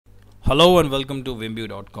Hello and welcome to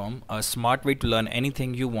Vimbue.com, a smart way to learn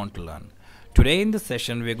anything you want to learn. Today in this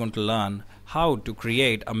session we're going to learn how to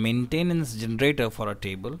create a maintenance generator for a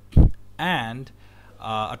table and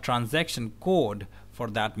a transaction code for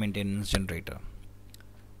that maintenance generator.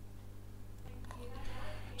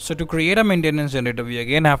 So to create a maintenance generator, we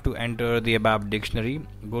again have to enter the ABAP dictionary,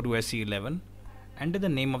 go to SE11, enter the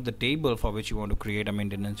name of the table for which you want to create a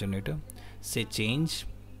maintenance generator, say change,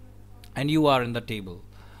 and you are in the table.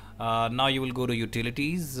 Now you will go to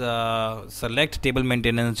utilities, select table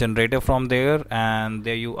maintenance generator from there, and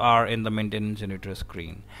there you are in the maintenance generator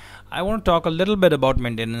screen. I want to talk a little bit about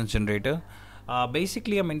maintenance generator.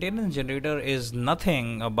 Basically a maintenance generator is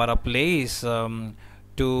nothing but a place to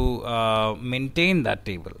maintain that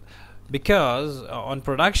table, because on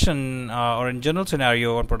production or in general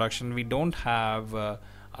scenario on production we don't have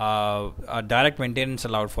a direct maintenance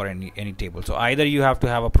allowed for any table. So either you have to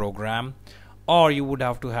have a program or you would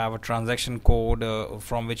have to have a transaction code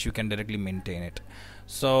from which you can directly maintain it.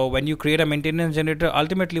 So when you create a maintenance generator,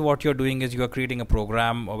 ultimately what you're doing is you are creating a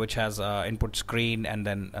program which has input screen and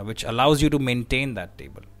then which allows you to maintain that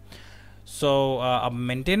table. So a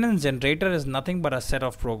maintenance generator is nothing but a set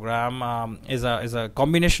of program, is a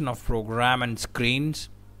combination of program and screens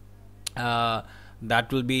that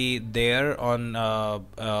will be there on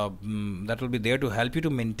that will be there to help you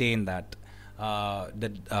to maintain that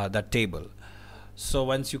that table. So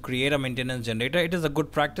once you create a maintenance generator, it is a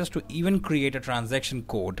good practice to even create a transaction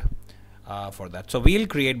code for that. So we'll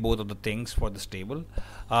create both of the things for this table.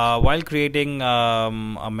 While creating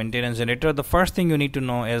a maintenance generator, the first thing you need to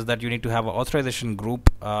know is that you need to have an authorization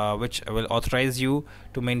group which will authorize you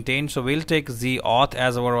to maintain. So we'll take auth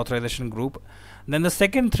as our authorization group. Then the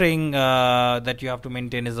second thing that you have to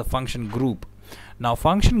maintain is a function group. Now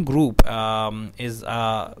function group is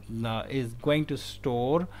going to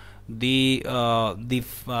store the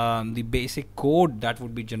basic code that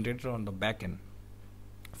would be generated on the backend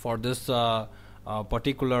for this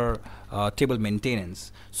particular table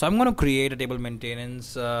maintenance. So I'm going to create a table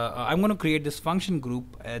maintenance. I'm going to create this function group,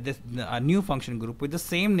 a new function group with the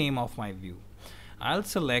same name of my view. I'll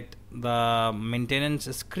select the maintenance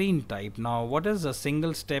screen type. Now what is a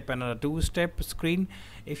single step and a two-step screen?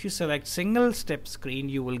 If you select single step screen,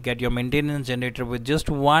 you will get your maintenance generator with just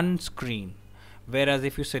one screen. Whereas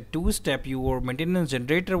if you said two-step, your maintenance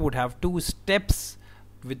generator would have two steps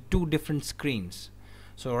with two different screens.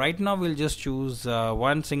 So right now we'll just choose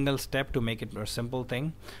one single step to make it a simple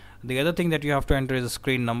thing. The other thing that you have to enter is a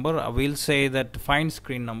screen number. We'll say that find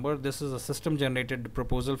screen number. This is a system generated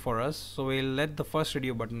proposal for us. So we'll let the first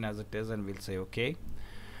radio button as it is and we'll say OK.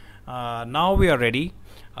 Now we are ready.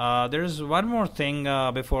 There is one more thing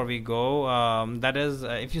before we go. That is,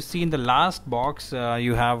 if you see in the last box,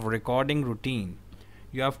 you have recording routine.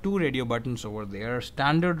 You have two radio buttons over there,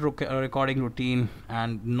 standard recording routine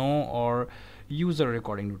and no or user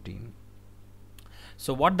recording routine.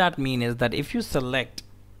 So what that means is that if you select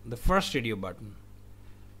the first radio button,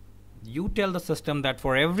 you tell the system that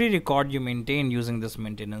for every record you maintain using this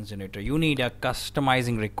maintenance generator, you need a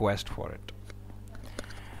customizing request for it.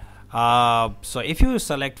 So if you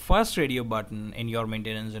select first radio button in your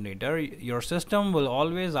maintenance generator, your system will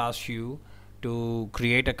always ask you to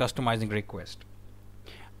create a customizing request.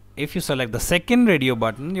 If you select the second radio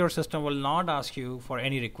button, your system will not ask you for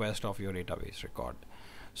any request of your database record.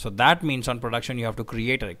 So that means on production you have to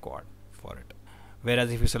create a record for it.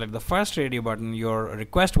 Whereas if you select the first radio button, your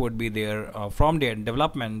request would be there from the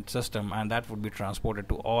development system and that would be transported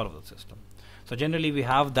to all of the system. So generally we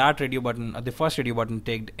have that radio button, the first radio button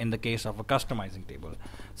ticked in the case of a customizing table.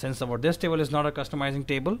 Since this table is not a customizing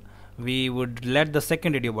table, we would let the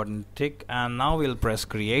second radio button tick and now we'll press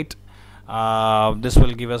create. This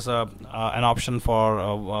will give us an option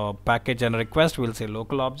for package and request. We'll say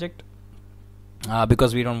local object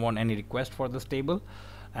because we don't want any request for this table,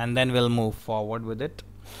 and then we'll move forward with it.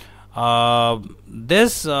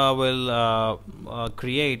 This will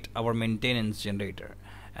create our maintenance generator.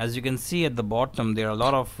 As you can see at the bottom, there are a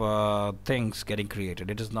lot of things getting created.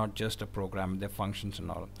 It is not just a program, there are functions and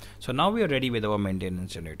all. So now we are ready with our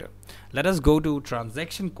maintenance generator. Let us go to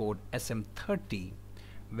transaction code SM30,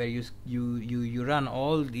 where you run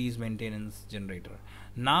all these maintenance generator.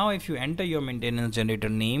 Now if you enter your maintenance generator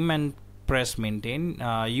name and press maintain,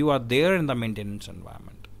 you are there in the maintenance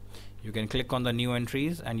environment. You can click on the new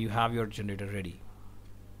entries and you have your generator ready.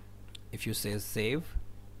 If you say save,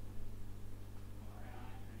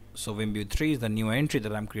 so Vimbue 3 is the new entry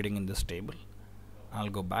that I'm creating in this table. I'll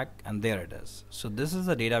go back and there it is. So this is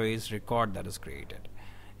the database record that is created.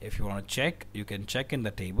 If you want to check, you can check in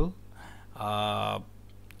the table.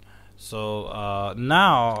 So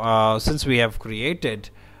now since we have created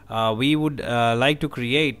we would like to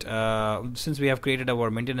create, since we have created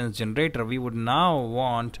our maintenance generator, we would now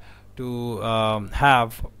want to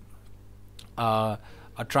have a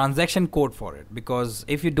transaction code for it, because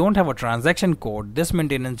if you don't have a transaction code, this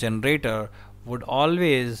maintenance generator would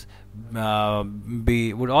always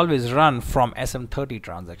would always run from SM30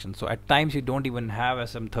 transaction. So at times you don't even have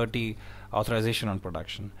SM30 authorization on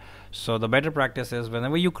production. So the better practice is,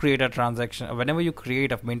 whenever you create a transaction, whenever you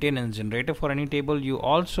create a maintenance generator for any table, you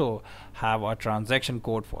also have a transaction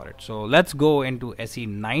code for it. So let's go into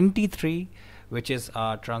SE93, which is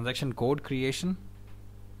transaction code creation.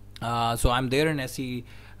 So I'm there in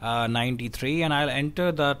SE93, and I'll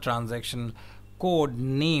enter the transaction code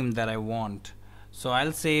name that I want. So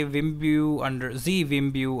I'll say Vimbue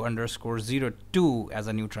underscore 02 as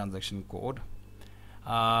a new transaction code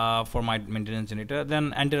for my maintenance generator.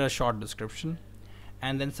 Then enter a short description,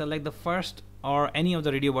 and then select the first or any of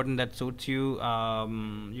the radio button that suits you.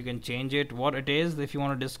 You can change it what it is. If you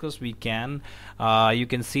want to discuss, we can. You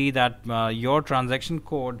can see that your transaction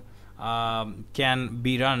code can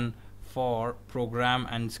be run for program,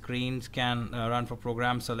 and screens can run for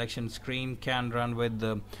program selection. Screen can run with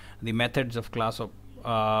the methods of class of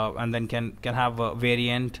and then can have a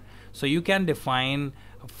variant. So you can define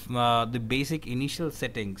the basic initial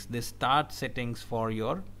settings, the start settings for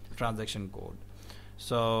your transaction code.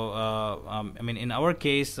 So I mean, in our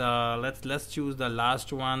case, let's choose the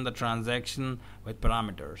last one, the transaction with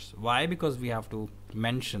parameters. Why? Because we have to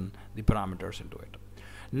mention the parameters into it.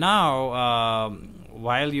 Now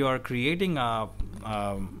while you are creating a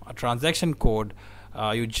transaction code,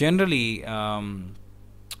 you generally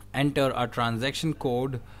enter a transaction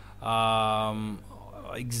code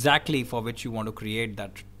exactly for which you want to create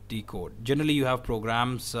that code. Generally you have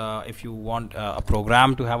programs. If you want a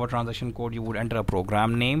program to have a transaction code, you would enter a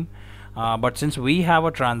program name, but since we have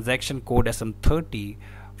a transaction code SM30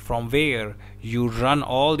 from where you run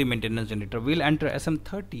all the maintenance generator, we'll enter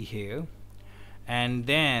SM30 here, and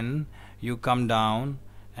then you come down,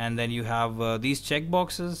 and then you have these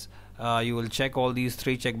checkboxes. You will check all these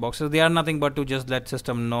three checkboxes. They are nothing but to just let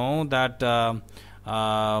system know that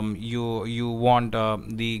you want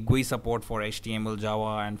the GUI support for HTML,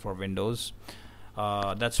 Java, and for Windows.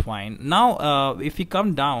 That's fine. Now if we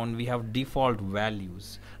come down, we have default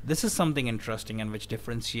values. This is something interesting and which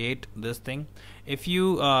differentiate this thing. If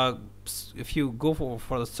you go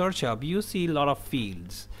for the search hub, you see a lot of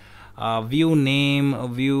fields. View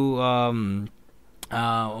name, view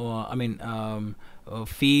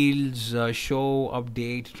fields, show,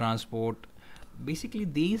 update, transport. Basically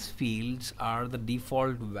these fields are the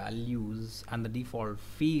default values and the default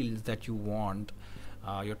fields that you want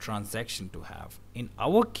your transaction to have. In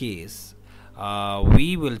our case,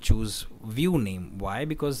 we will choose view name. Why?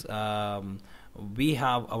 Because we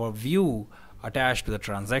have our view attached to the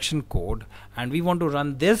transaction code, and we want to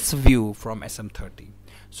run this view from SM30.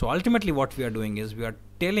 So ultimately what we are doing is we are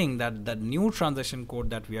telling that the new transaction code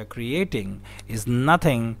that we are creating is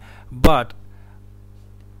nothing but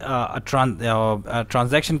a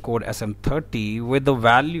transaction code SM30 with the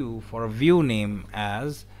value for a view name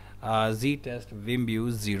as ztest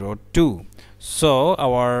Vimbue02. So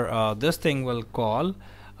our this thing will call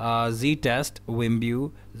ztest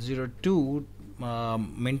Vimbue02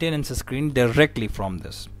 maintenance screen directly from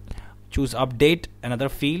this. Choose update, another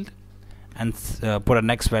field, and put a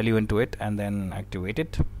next value into it, and then activate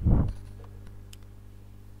it.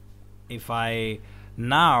 If I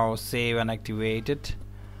now save and activate it,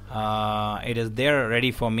 it is there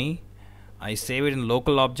ready for me. I save it in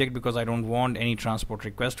local object because I don't want any transport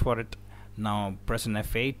request for it. Now press in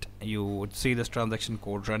F8, you would see this transaction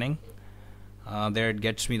code running. There it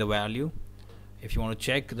gets me the value. If you want to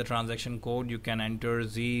check the transaction code, you can enter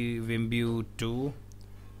z Vimbue2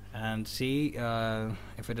 and see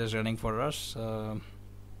if it is running for us.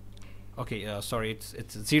 Okay, sorry, it's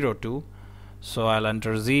 02. So I'll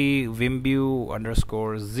enter z Vimbue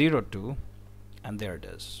underscore 02, and there it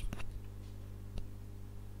is.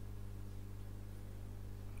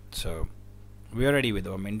 So we are ready with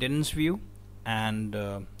our maintenance view and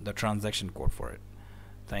the transaction code for it.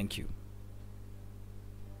 Thank you.